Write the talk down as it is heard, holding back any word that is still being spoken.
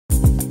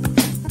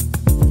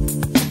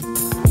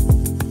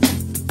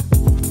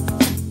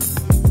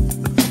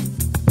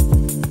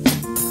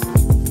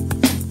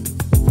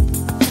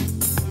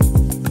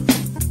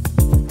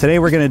Today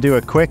we're going to do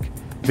a quick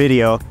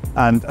video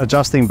on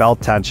adjusting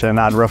belt tension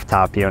on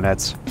rooftop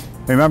units.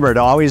 Remember to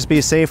always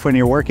be safe when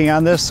you're working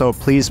on this, so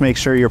please make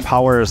sure your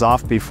power is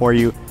off before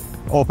you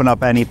open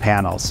up any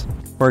panels.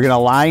 We're going to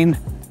line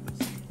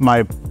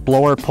my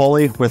blower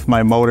pulley with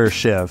my motor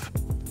sheave.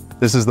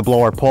 This is the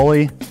blower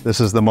pulley, this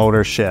is the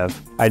motor sheave.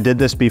 I did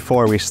this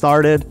before we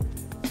started.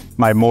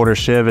 My motor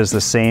sheave is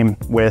the same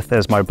width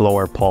as my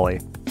blower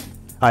pulley.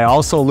 I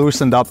also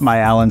loosened up my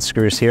Allen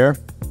screws here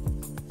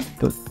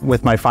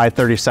with my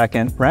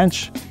 5/32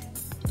 wrench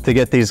to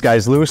get these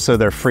guys loose so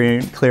they're free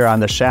and clear on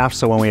the shaft,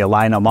 so when we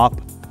align them up,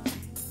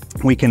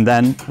 we can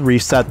then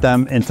reset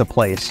them into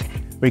place.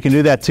 We can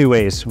do that two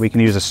ways. We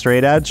can use a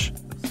straight edge,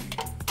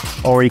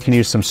 or you can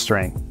use some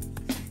string.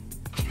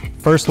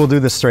 First, we'll do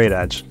the straight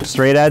edge.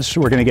 Straight edge,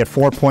 we're gonna get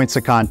 4 points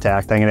of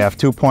contact. I'm gonna have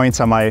 2 points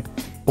on my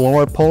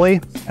blower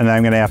pulley, and then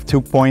I'm gonna have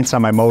 2 points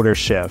on my motor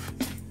sheave.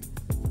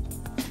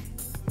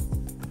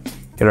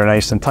 Get her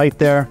nice and tight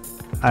there.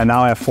 I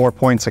now have 4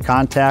 points of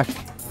contact.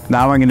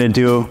 Now I'm gonna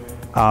do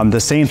the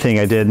same thing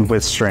I did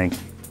with string.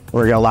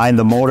 We're gonna line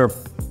the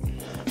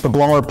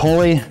blower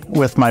pulley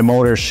with my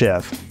motor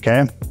sheave,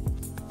 okay?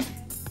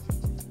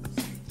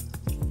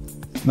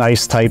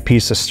 Nice tight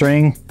piece of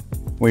string.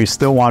 We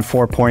still want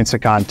 4 points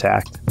of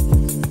contact.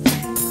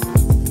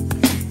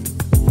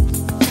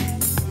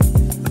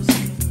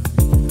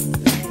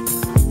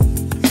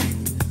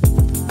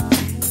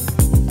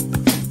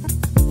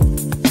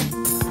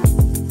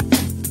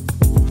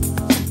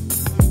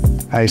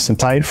 Nice and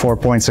tight, 4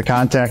 points of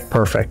contact,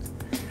 perfect.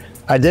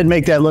 I did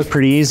make that look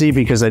pretty easy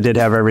because I did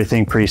have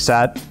everything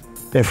preset.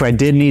 If I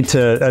did need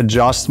to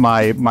adjust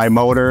my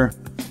motor,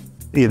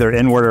 either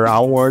inward or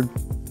outward,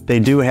 they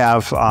do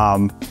have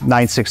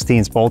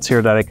 9/16 bolts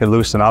here that I could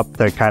loosen up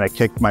to kind of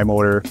kick my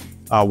motor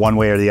one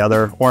way or the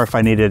other. Or if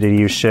I needed to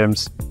use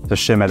shims to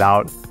shim it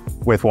out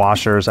with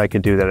washers, I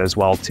could do that as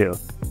well too.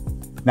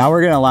 Now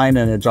we're gonna line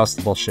an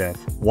adjustable sheave.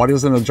 What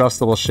is an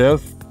adjustable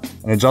sheave?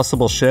 An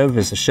adjustable sheave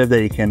is a sheave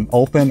that you can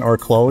open or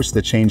close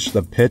to change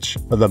the pitch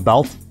of the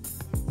belt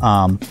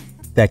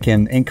that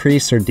can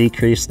increase or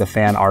decrease the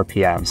fan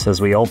RPMs. As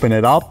we open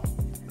it up,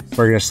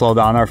 we're gonna slow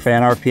down our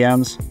fan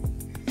RPMs.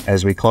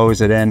 As we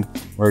close it in,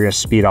 we're gonna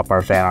speed up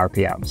our fan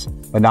RPMs.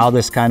 But now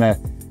this kind of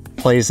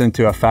plays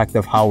into effect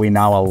of how we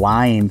now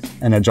align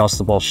an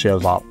adjustable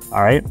sheave up,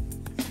 all right?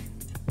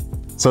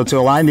 So to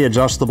align the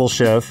adjustable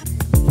sheave,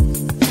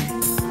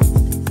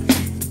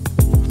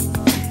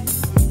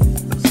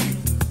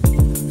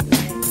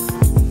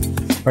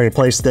 we're gonna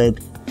place the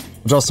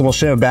adjustable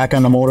sheave back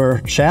on the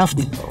motor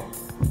shaft.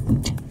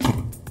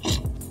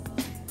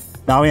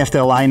 Now we have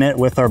to align it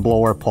with our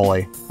blower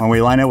pulley. When we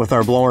align it with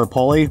our blower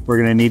pulley, we're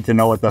gonna need to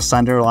know what the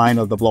center line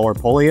of the blower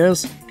pulley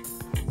is.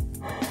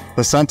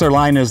 The center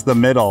line is the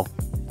middle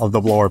of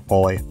the blower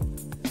pulley.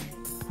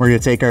 We're gonna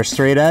take our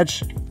straight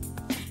edge,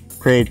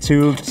 create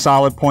 2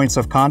 solid points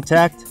of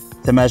contact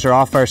to measure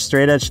off our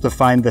straight edge to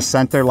find the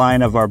center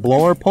line of our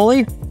blower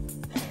pulley.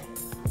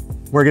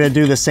 We're gonna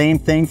do the same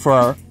thing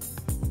for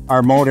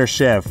our motor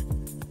sheave.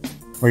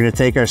 We're gonna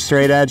take our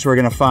straight edge, we're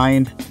gonna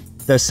find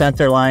the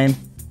center line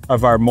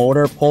of our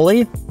motor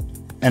pulley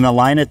and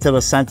align it to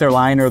the center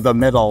line or the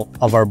middle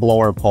of our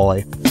blower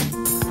pulley.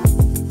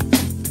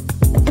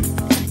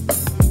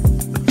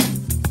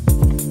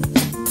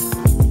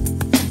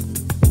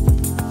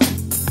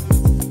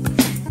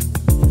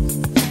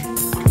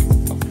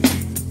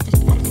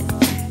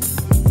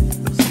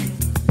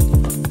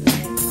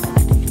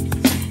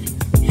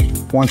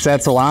 Once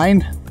that's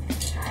aligned,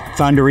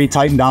 time to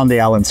retighten down the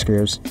Allen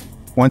screws.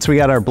 Once we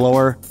got our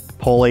blower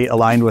pulley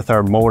aligned with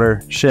our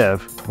motor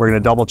sheave, we're gonna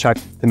double check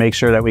to make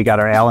sure that we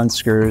got our Allen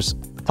screws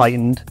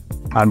tightened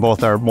on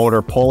both our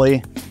motor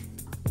pulley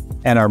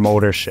and our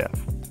motor sheave.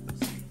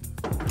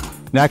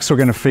 Next, we're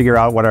gonna figure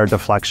out what our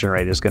deflection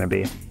rate is gonna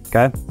be,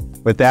 okay?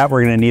 With that,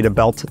 we're gonna need a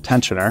belt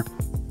tensioner.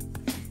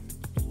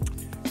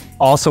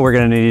 Also, we're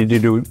gonna need to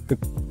do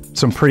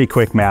some pretty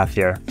quick math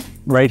here.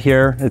 Right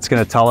here, it's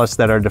gonna tell us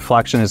that our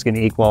deflection is gonna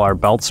equal our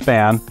belt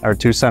span, our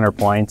 2 center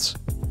points,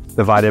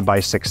 divided by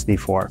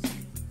 64.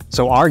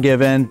 So our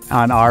given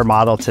on our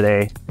model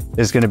today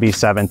is gonna be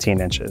 17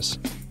 inches,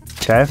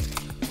 okay?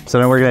 So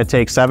then we're gonna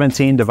take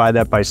 17, divide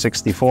that by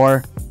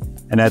 64,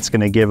 and that's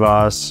gonna give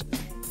us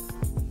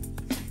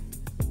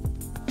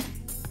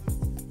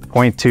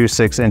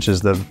 0.26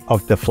 inches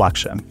of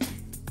deflection.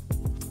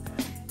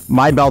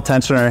 My belt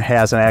tensioner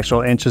has an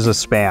actual inches of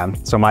span.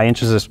 So my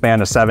inches of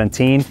span is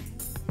 17.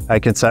 I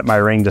can set my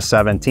ring to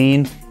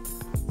 17.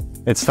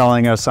 It's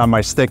telling us on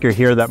my sticker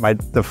here that my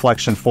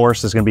deflection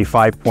force is gonna be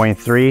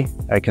 5.3.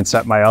 I can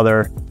set my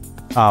other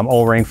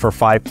O-ring for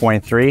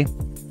 5.3.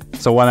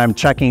 So when I'm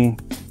checking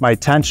my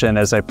tension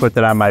as I put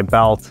that on my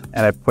belt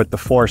and I put the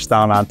force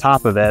down on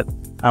top of it,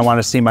 I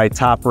wanna see my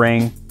top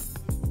ring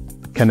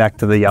connect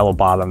to the yellow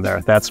bottom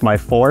there. That's my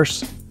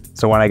force.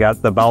 So when I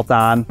got the belt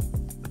on,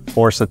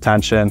 force of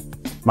tension,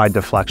 my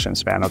deflection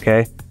span,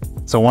 okay?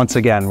 So once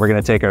again, we're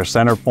gonna take our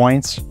center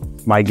points.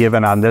 My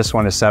given on this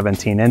one is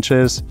 17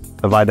 inches.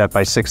 Divide that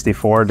by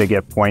 64 to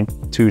get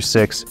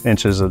 0.26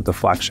 inches of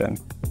deflection.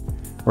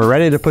 We're We're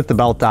ready to put the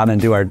belt on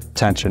and do our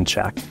tension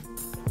check.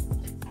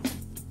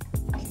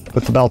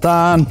 Put the belt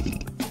on.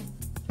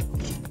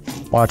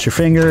 Watch your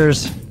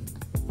fingers.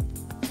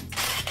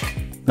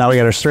 Now we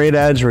got our straight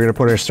edge. We're gonna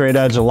put our straight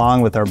edge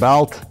along with our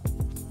belt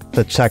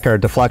to check our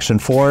deflection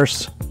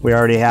force. We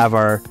already have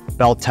our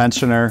belt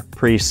tensioner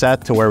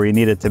preset to where we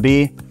need it to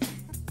be.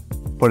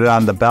 Put it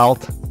on the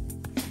belt.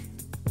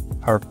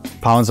 Our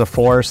pounds of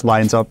force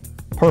lines up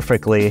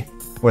perfectly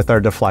with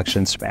our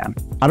deflection span.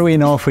 How do we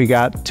know if we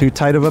got too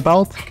tight of a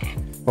belt?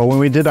 Well, when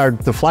we did our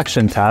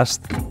deflection test,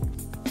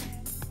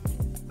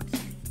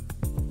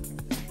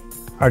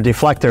 our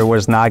deflector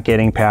was not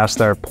getting past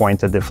our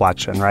point of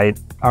deflection, right?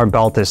 Our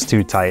belt is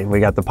too tight.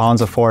 We got the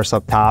pounds of force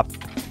up top,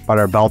 but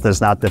our belt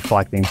is not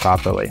deflecting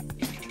properly.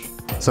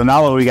 So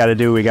now what we gotta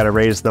do, we gotta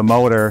raise the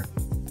motor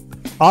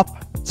up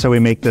so we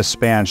make this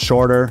span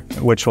shorter,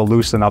 which will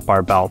loosen up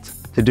our belt.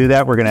 To do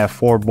that, we're gonna have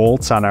 4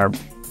 bolts on our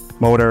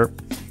motor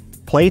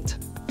plate,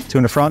 2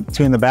 in the front,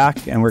 2 in the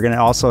back, and we're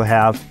gonna also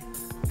have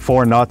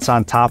 4 nuts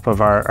on top of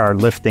our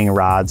lifting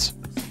rods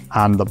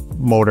on the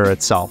motor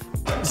itself.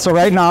 So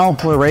right now,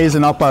 we're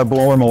raising up our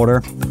blower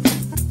motor.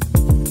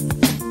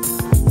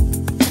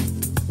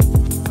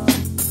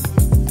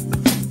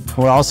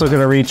 We're also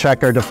gonna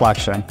recheck our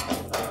deflection.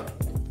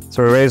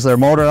 So we raise our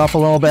motor up a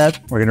little bit.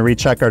 We're gonna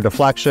recheck our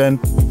deflection.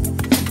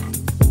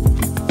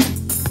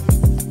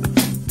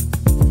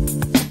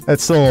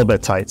 It's still a little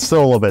bit tight,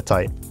 still a little bit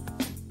tight.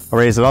 I'll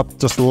raise it up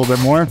just a little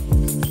bit more.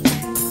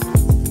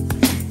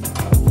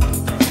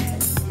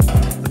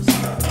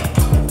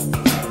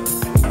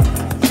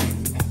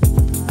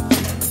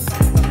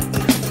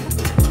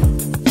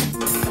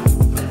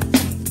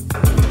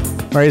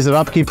 Raise it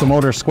up, keep the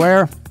motor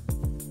square.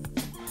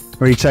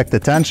 Recheck the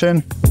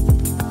tension.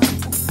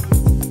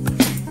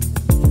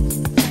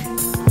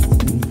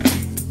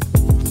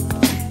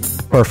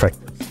 Perfect.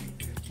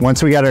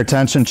 Once we got our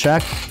tension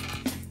checked,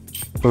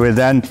 we would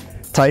then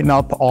tighten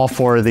up all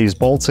 4 of these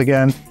bolts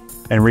again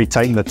and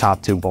retighten the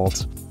top 2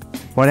 bolts.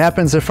 What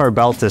happens if our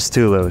belt is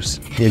too loose?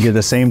 You do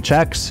the same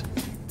checks,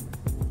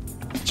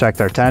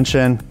 checked our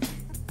tension,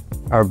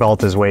 our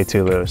belt is way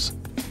too loose.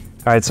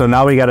 All right, so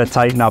now we gotta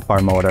tighten up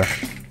our motor.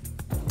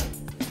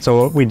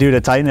 So what we do to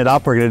tighten it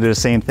up, we're gonna do the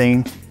same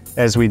thing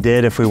as we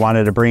did if we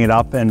wanted to bring it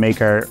up and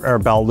make our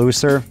belt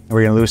looser.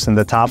 We're gonna loosen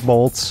the top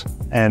bolts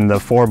and the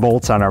 4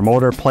 bolts on our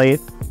motor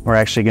plate. We're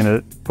actually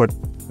gonna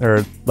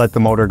let the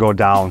motor go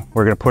down.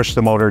 We're gonna push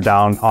the motor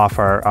down off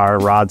our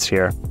rods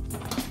here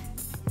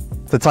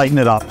to tighten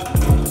it up.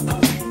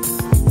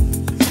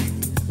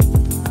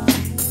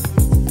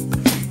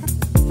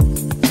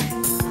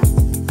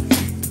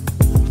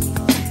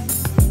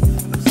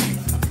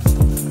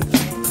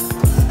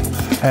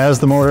 As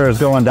the motor is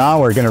going down,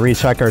 we're gonna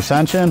recheck our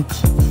tension.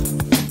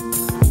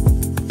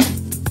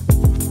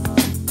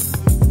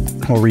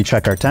 We'll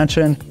recheck our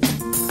tension.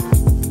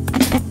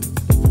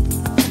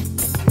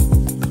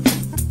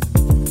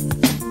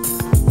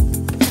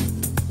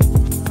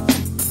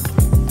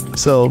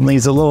 So it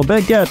needs a little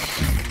bit yet.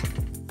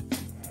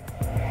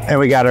 And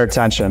we got our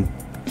tension.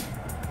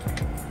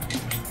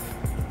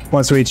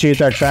 Once we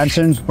achieve our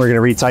tension, we're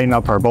gonna retighten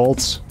up our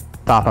bolts,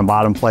 top and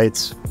bottom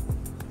plates,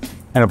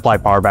 and apply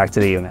power back to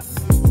the unit.